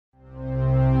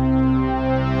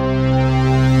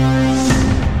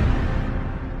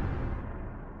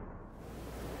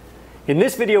In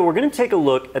this video, we're going to take a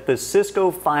look at the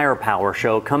Cisco FirePOWER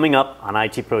show coming up on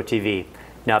IT Pro TV.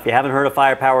 Now, if you haven't heard of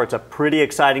FirePOWER, it's a pretty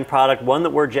exciting product, one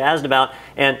that we're jazzed about,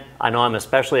 and I know I'm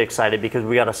especially excited because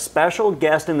we got a special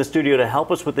guest in the studio to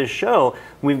help us with this show.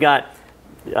 We've got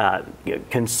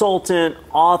consultant,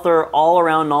 author,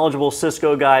 all-around knowledgeable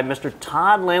Cisco guy, Mr.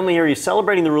 Todd Lammle here. He's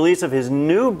celebrating the release of his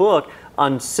new book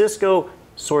on Cisco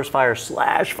Sourcefire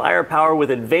 / FirePOWER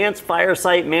with advanced fire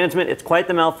site management. It's quite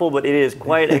the mouthful, but it is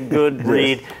quite a good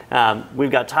read. We've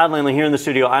got Todd Lammle here in the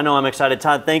studio. I know I'm excited.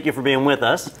 Todd, thank you for being with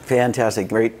us. Fantastic.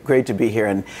 Great to be here.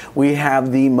 And we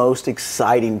have the most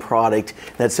exciting product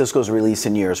that Cisco's released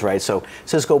in years, right? So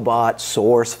Cisco bought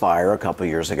Sourcefire a couple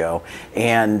years ago,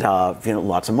 and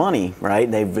lots of money,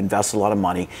 right? They've invested a lot of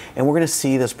money, and we're going to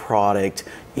see this product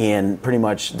in pretty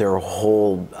much their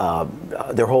whole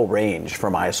range,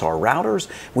 from ISR routers.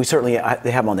 We certainly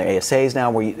they have them on their ASAs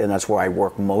now, and that's where I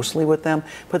work mostly with them.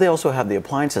 But they also have the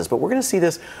appliances. But we're going to see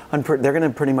this. They're going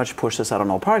to pretty much push this out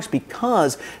on all products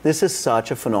because this is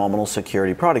such a phenomenal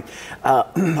security product.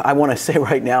 I want to say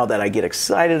right now that I get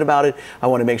excited about it. I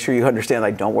want to make sure you understand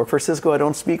I don't work for Cisco. I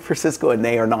don't speak for Cisco, and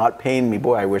they are not paying me.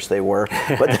 Boy, I wish they were,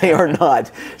 but they are not.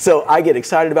 So I get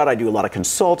excited about it. I do a lot of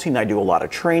consulting. I do a lot of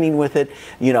training with it.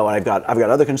 You know, and I've got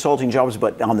other consulting jobs,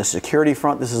 but on the security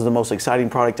front, this is the most exciting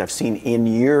product I've seen in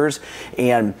years,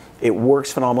 and it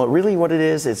works phenomenal. Really what it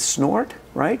is, it's Snort,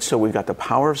 right? So we've got the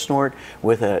power of Snort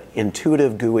with an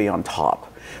intuitive GUI on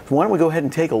top. So why don't we go ahead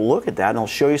and take a look at that, and I'll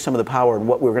show you some of the power and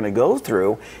what we're going to go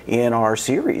through in our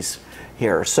series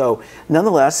here. So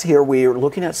nonetheless, here we're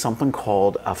looking at something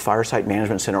called a Fire Site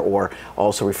Management Center, or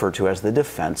also referred to as the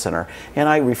Defense Center. And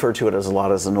I refer to it as a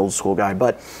lot as an old school guy,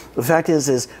 but the fact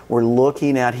is we're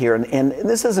looking at here, and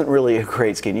this isn't really a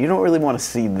great screen. You don't really want to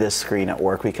see this screen at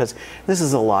work because this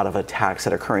is a lot of attacks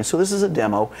that are occurring. So this is a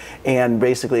demo, and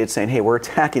basically it's saying, hey, we're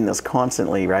attacking this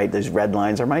constantly, right? These red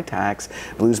lines are my attacks,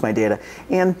 blue's my data.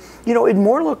 And you know, it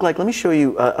more looked like, let me show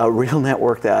you a real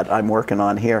network that I'm working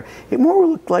on here. It more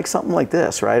looked like something like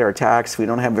this, right? Our attacks, we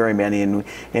don't have very many,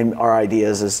 and our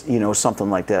ideas is, you know, something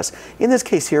like this. In this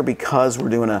case here, because we're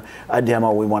doing a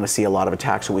demo, we want to see a lot of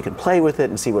attacks so we can play with it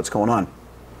and see what's going on.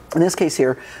 In this case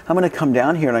here, I'm going to come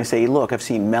down here and I say, look, I've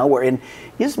seen malware. And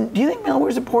do you think malware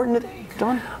is important today,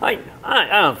 Don? I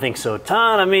don't think so,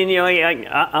 Todd. I mean, you know,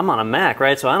 I'm on a Mac,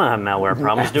 right? So I don't have malware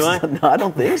problems, do I? No, I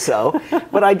don't think so.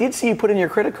 But I did see you put in your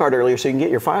credit card earlier so you can get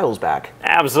your files back.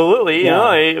 Absolutely.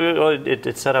 Yeah. You know,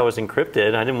 it said I was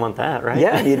encrypted. I didn't want that, right?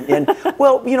 Yeah. And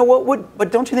well, you know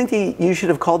but don't you think you should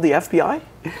have called the FBI?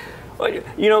 Well,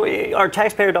 you know, our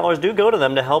taxpayer dollars do go to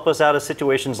them to help us out of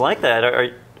situations like that.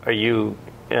 Are you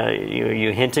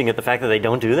hinting at the fact that they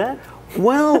don't do that?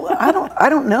 Well, I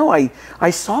don't know. I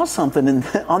saw something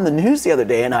on the news the other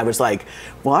day, and I was like,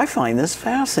 well, I find this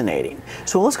fascinating.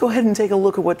 So let's go ahead and take a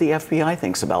look at what the FBI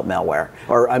thinks about malware,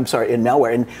 or I'm sorry, in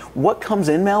malware. And what comes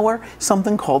in malware?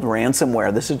 Something called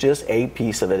ransomware. This is just a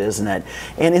piece of it, isn't it?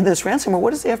 And in this ransomware,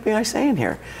 what is the FBI saying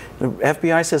here? The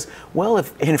FBI says, well,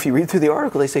 if you read through the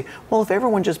article, they say, well, if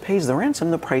everyone just pays the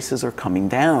ransom, the prices are coming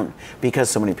down because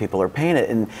so many people are paying it,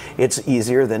 and it's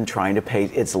easier than trying to pay.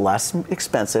 It's less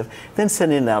expensive than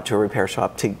sending it out to a repair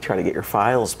shop to try to get your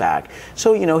files back.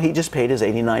 So, you know, he just paid his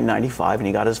 $89.95 and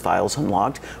he got his files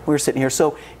unlocked. We were sitting here.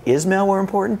 So is malware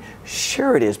important?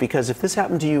 Sure it is, because if this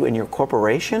happened to you in your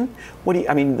corporation,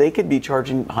 I mean, they could be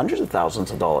charging hundreds of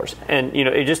thousands of dollars. And, you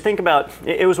know, you just think about,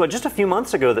 it was just a few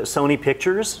months ago that Sony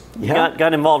Pictures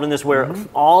got involved in this, where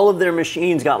all of their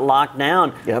machines got locked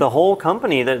down. The whole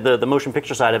company, the motion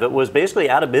picture side of it, was basically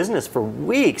out of business for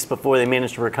weeks before they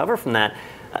managed to recover from that.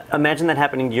 Imagine that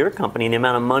happening to your company and the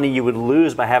amount of money you would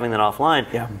lose by having that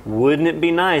offline. Wouldn't it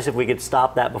be nice if we could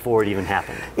stop that before it even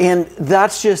happened? And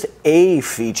that's just a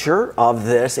feature of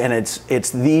this, and it's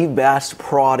the best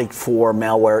product for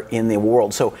malware in the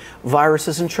world. So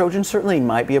viruses and Trojans certainly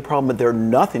might be a problem, but they're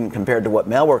nothing compared to what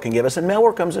malware can give us. And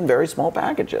malware comes in very small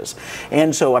packages.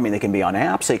 And so, I mean, they can be on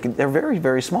apps. They're very,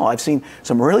 very small. I've seen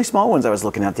some really small ones I was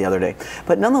looking at the other day.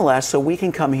 But nonetheless, so we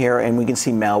can come here and we can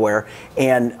see malware.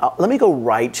 And let me go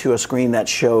right to a screen that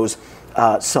shows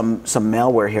some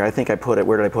malware here. I think I put it,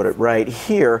 where did I put it? Right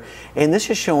here. And this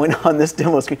is showing on this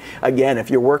demo screen. Again,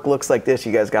 if your work looks like this,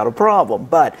 you guys got a problem.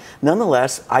 But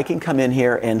nonetheless, I can come in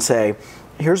here and say,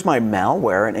 here's my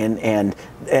malware, and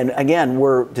And again,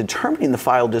 we're determining the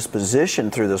file disposition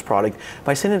through this product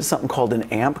by sending it to something called an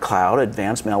AMP cloud,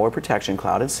 Advanced Malware Protection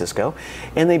Cloud at Cisco.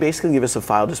 And they basically give us a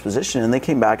file disposition, and they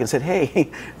came back and said, hey,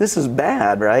 this is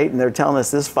bad, right? And they're telling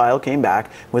us this file came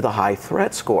back with a high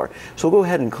threat score. So we'll go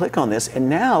ahead and click on this. And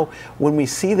now when we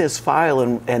see this file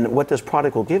and what this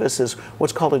product will give us is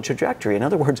what's called a trajectory. In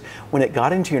other words, when it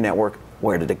got into your network,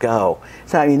 where did it go?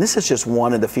 So I mean, this is just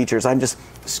one of the features. I'm just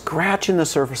scratching the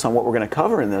surface on what we're going to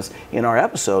cover in our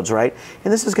episodes, right?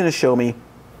 And this is going to show me,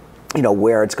 you know,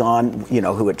 where it's gone, you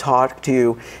know, who it talked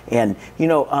to, and you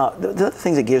know, the other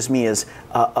things it gives me is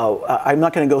I'm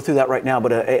not going to go through that right now,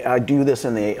 but I'll do this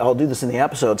in the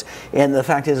episodes. And the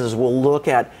fact is we'll look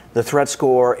at the threat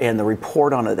score and the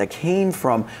report on it that came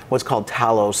from what's called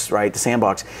Talos, right, the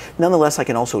sandbox. Nonetheless, I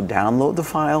can also download the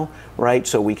file, right,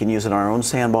 so we can use it in our own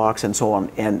sandbox and so on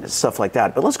and stuff like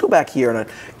that. But let's go back here and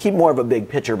keep more of a big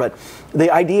picture. But the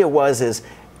idea is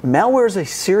malware is a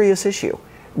serious issue.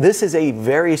 This is a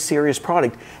very serious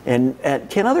product, and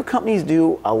can other companies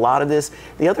do a lot of this?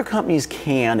 The other companies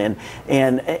can,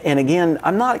 and again,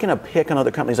 I'm not going to pick on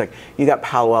other companies. Like you got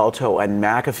Palo Alto and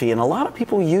McAfee, and a lot of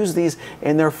people use these,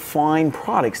 and they're fine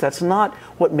products. That's not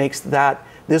what makes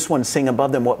this one sing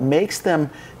above them. What makes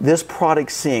this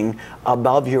product sing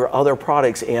above your other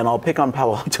products, and I'll pick on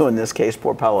Palo Alto in this case,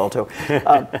 poor Palo Alto,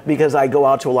 because I go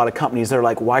out to a lot of companies, they're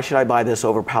like, why should I buy this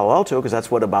over Palo Alto? Because that's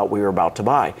what we were about to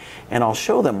buy. And I'll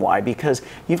show them why, because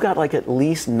you've got like at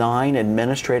least 9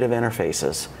 administrative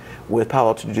interfaces with Palo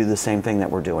Alto to do the same thing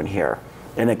that we're doing here.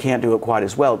 And it can't do it quite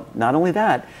as well. Not only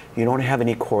that, you don't have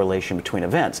any correlation between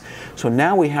events. So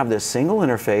now we have this single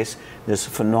interface, this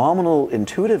phenomenal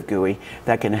intuitive GUI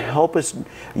that can help us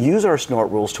use our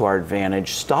snort rules to our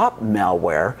advantage, stop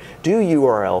malware, do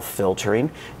URL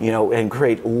filtering, you know, and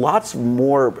create lots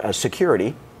more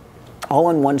security, all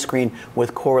on one screen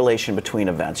with correlation between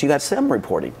events. You got SIM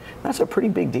reporting. That's a pretty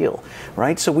big deal,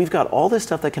 right? So we've got all this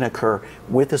stuff that can occur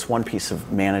with this one piece of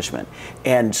management.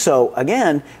 And so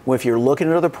again, if you're looking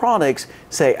at other products,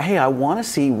 say, hey, I want to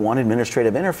see one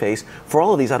administrative interface for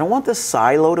all of these. I don't want this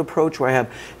siloed approach where I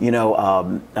have, you know,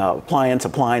 appliance,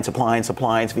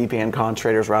 VPN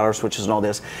concentrators, routers, switches, and all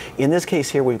this. In this case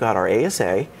here, we've got our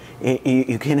ASA.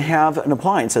 You can have an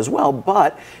appliance as well,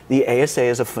 but the ASA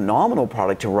is a phenomenal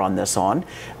product to run this on.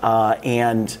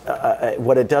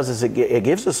 What it does is it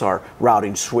gives us our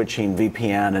routing, switching,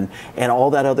 VPN, and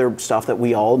all that other stuff that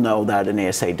we all know that an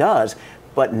ASA does.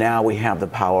 But now we have the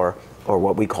power, or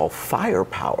what we call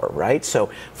FirePOWER, right? So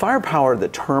FirePOWER, the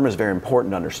term is very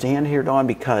important to understand here, Don,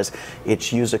 because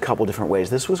it's used a couple different ways.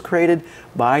 This was created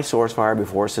by Sourcefire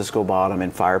before Cisco bought them,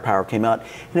 and FirePOWER came out,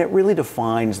 and it really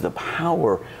defines the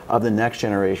power of the next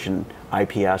generation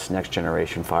IPS, next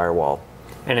generation firewall.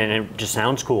 And it just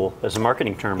sounds cool as a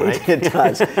marketing term, right? It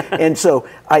does. And so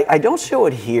I don't show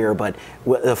it here, but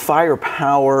the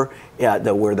FirePOWER,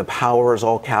 where the power is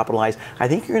all capitalized, I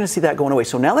think you're going to see that going away.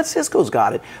 So now that Cisco's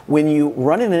got it, when you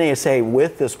run in an ASA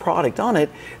with this product on it,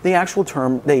 the actual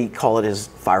term, they call it is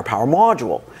FirePOWER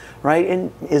module. Right?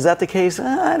 And is that the case?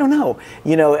 I don't know.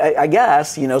 You know, I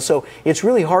guess, you know, so it's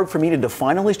really hard for me to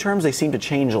define all these terms. They seem to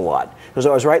change a lot. Because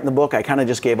I was writing the book, I kind of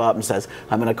just gave up and says,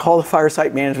 I'm going to call the Fire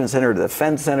Site Management Center to the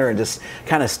Defense Center and just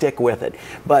kind of stick with it.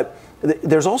 But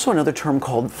there's also another term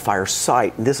called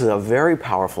FireSite, and this is a very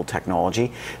powerful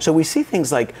technology. So we see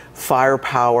things like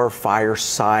FirePOWER,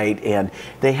 FireSite, and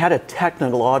they had a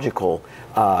technological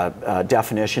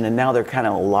definition, and now they're kind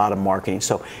of a lot of marketing.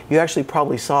 So you actually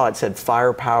probably saw it said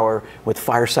FirePOWER with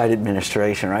FireSite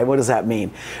administration, right? What does that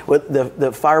mean? Well,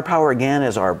 the FirePOWER again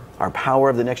is our power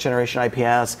of the next generation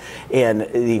IPS, and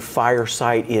the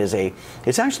FireSite is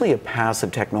it's actually a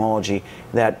passive technology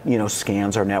that, you know,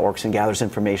 scans our networks and gathers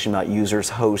information about users,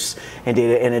 hosts, and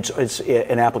data, and it's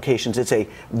in applications. It's a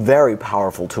very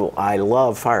powerful tool. I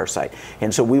love FireSite,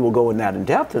 and so we will go in that in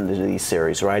depth into these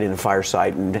series, right? In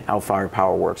FireSite and how FirePOWER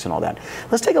works and all that.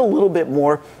 Let's take a little bit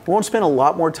more. We won't spend a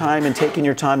lot more time in taking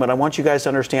your time, but I want you guys to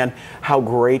understand how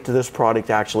great this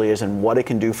product actually is and what it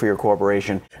can do for your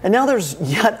corporation. And now there's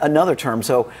yet another term.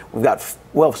 So we've got,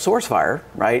 well, Sourcefire,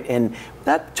 right? And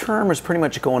that term is pretty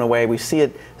much going away. We see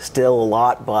it still a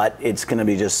lot, but it's going to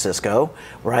be just Cisco,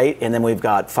 right? And then we've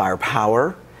got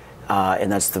FirePOWER.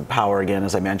 And that's the power, again,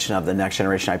 as I mentioned, of the next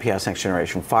generation IPS, next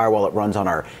generation firewall. It runs on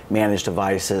our managed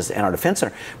devices and our defense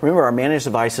center. Remember, our managed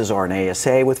devices are an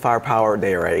ASA with FirePOWER.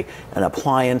 They are an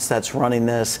appliance that's running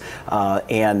this.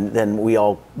 And then we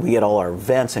get all our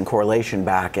events and correlation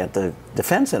back at the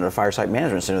Defense Center, the Fire Site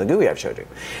Management Center, the GUI I've showed you.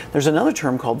 There's another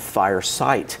term called Fire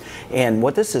Site, and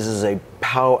what this is a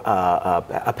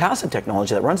passive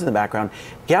technology that runs in the background,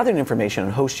 gathering information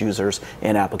on host users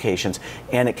and applications,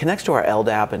 and it connects to our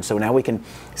LDAP, and so now we can,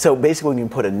 so basically we can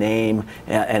put a name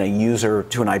and a user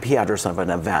to an IP address of an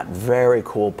event. Very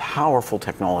cool, powerful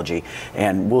technology,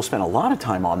 and we'll spend a lot of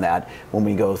time on that when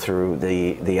we go through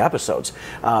the episodes.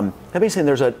 That being said,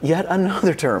 there's yet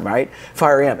another term, right?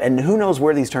 FireAMP, and who knows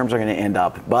where these terms are going to end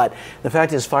up, but the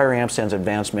fact is FireAMP stands for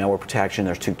Advanced Malware Protection.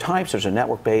 There's two types, there's a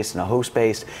network-based and a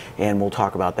host-based, and we'll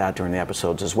talk about that during the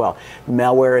episodes as well.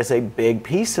 Malware is a big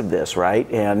piece of this, right?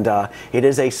 And it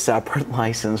is a separate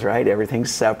license, right?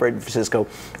 Everything's separate. Cisco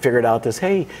figured out this,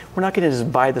 hey, we're not going to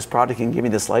just buy this product and give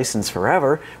you this license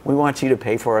forever. We want you to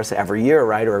pay for us every year,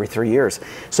 right? Or every 3 years.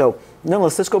 So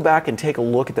nonetheless, let's go back and take a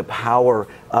look at the power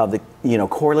of the,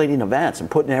 correlating events and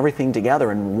putting everything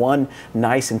together in one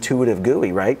nice intuitive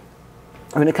GUI, right?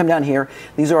 I'm going to come down here.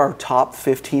 These are our top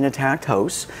 15 attacked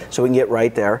hosts, so we can get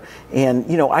right there. And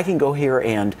I can go here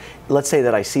and let's say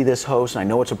that I see this host and I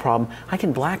know it's a problem. I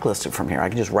can blacklist it from here. I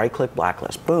can just right-click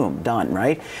blacklist. Boom, done,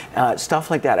 right? Stuff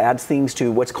like that adds things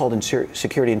to what's called in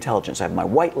security intelligence. I have my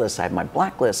whitelist, I have my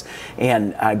blacklist,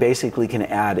 and I basically can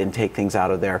add and take things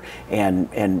out of there and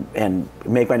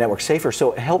make my network safer.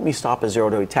 So help me stop a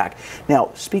zero-day attack.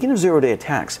 Now, speaking of zero-day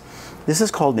attacks, this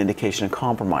is called an indication of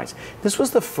compromise. This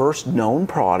was the first known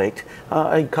product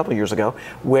a couple of years ago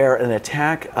where an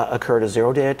attack occurred, a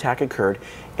zero-day attack occurred,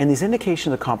 and these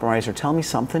indications of compromise are telling me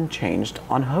something changed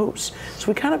on hosts. So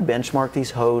we kind of benchmark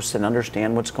these hosts and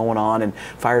understand what's going on, and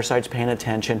Fireside's paying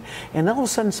attention, and then all of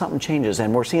a sudden something changes,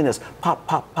 and we're seeing this pop,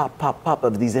 pop, pop, pop, pop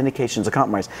of these indications of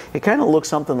compromise. It kind of looks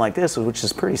something like this, which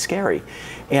is pretty scary.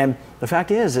 And the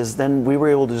fact is then we were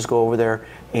able to just go over there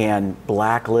and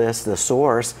blacklist the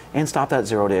source and stop that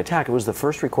zero-day attack. It was the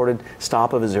first recorded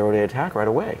stop of a zero-day attack right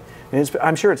away. And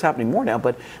I'm sure it's happening more now,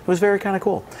 but it was very kind of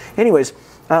cool. Anyways,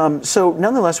 so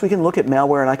nonetheless, we can look at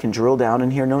malware, and I can drill down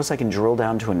in here. Notice I can drill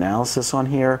down to analysis on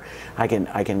here. I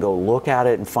can go look at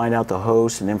it and find out the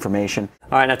host and information.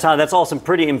 All right, now Todd, that's all some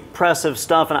pretty impressive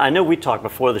stuff, and I know we talked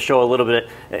before the show a little bit,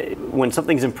 when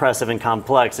something's impressive and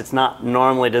complex, it's not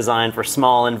normally designed for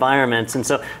small environments, and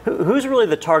so who's really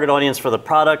the target audience for the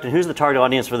product, and who's the target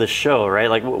audience for this show, right?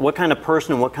 Like what kind of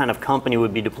person and what kind of company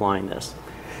would be deploying this?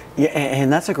 Yeah, and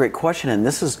that's a great question, and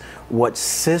this is what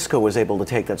Cisco was able to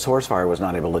take that Sourcefire was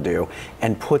not able to do,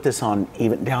 and put this on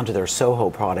even down to their Soho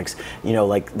products.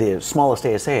 Like the smallest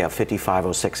ASA, a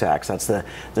 5506X. That's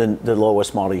the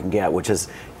lowest model you can get, which is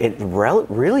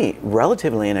really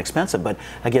relatively inexpensive. But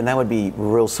again, that would be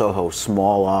real Soho,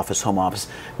 small office, home office,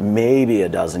 maybe a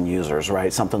dozen users,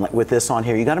 right? Something like with this on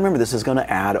here. You got to remember this is going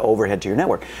to add overhead to your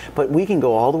network, but we can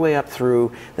go all the way up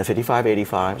through the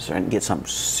 5585s and get some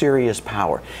serious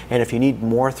power. And if you need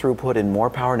more throughput and more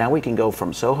power, now we can go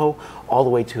from Soho all the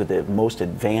way to the most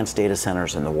advanced data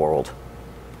centers in the world.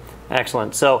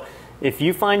 Excellent. So if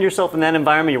you find yourself in that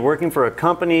environment, you're working for a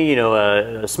company,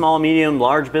 a small, medium,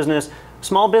 large business,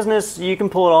 small business, you can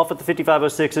pull it off with the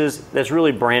 5506s. That's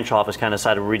really branch office kind of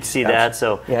side where we'd see that.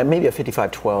 So yeah, maybe a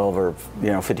 5512 or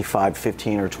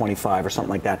 5515 or 25 or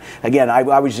something like that. Again,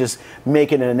 I was just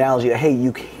making an analogy that hey,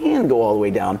 you can go all the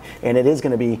way down, and it is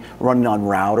going to be running on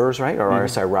routers, right? Or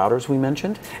RSI routers we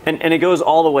mentioned. And it goes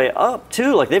all the way up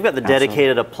too. Like they've got the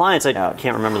dedicated appliance. I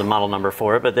can't remember the model number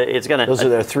for it, but it's got those are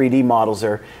their 3D models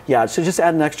there. Yeah, so just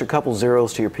add an extra couple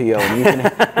zeros to your PO,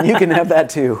 and you can have that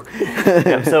too.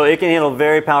 Yeah, so it can handle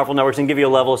very powerful networks and give you a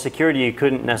level of security you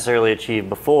couldn't necessarily achieve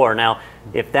before. Now,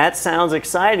 if that sounds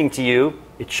exciting to you,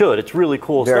 it should. It's really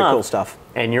cool stuff. Very cool stuff.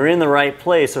 And you're in the right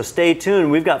place, so stay tuned.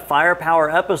 We've got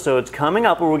FirePOWER episodes coming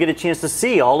up where we'll get a chance to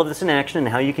see all of this in action and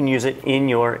how you can use it in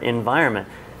your environment.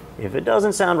 If it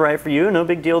doesn't sound right for you, no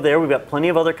big deal there. We've got plenty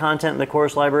of other content in the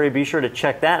course library. Be sure to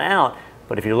check that out.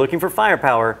 But if you're looking for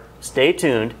FirePOWER, stay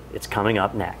tuned. It's coming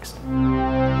up next.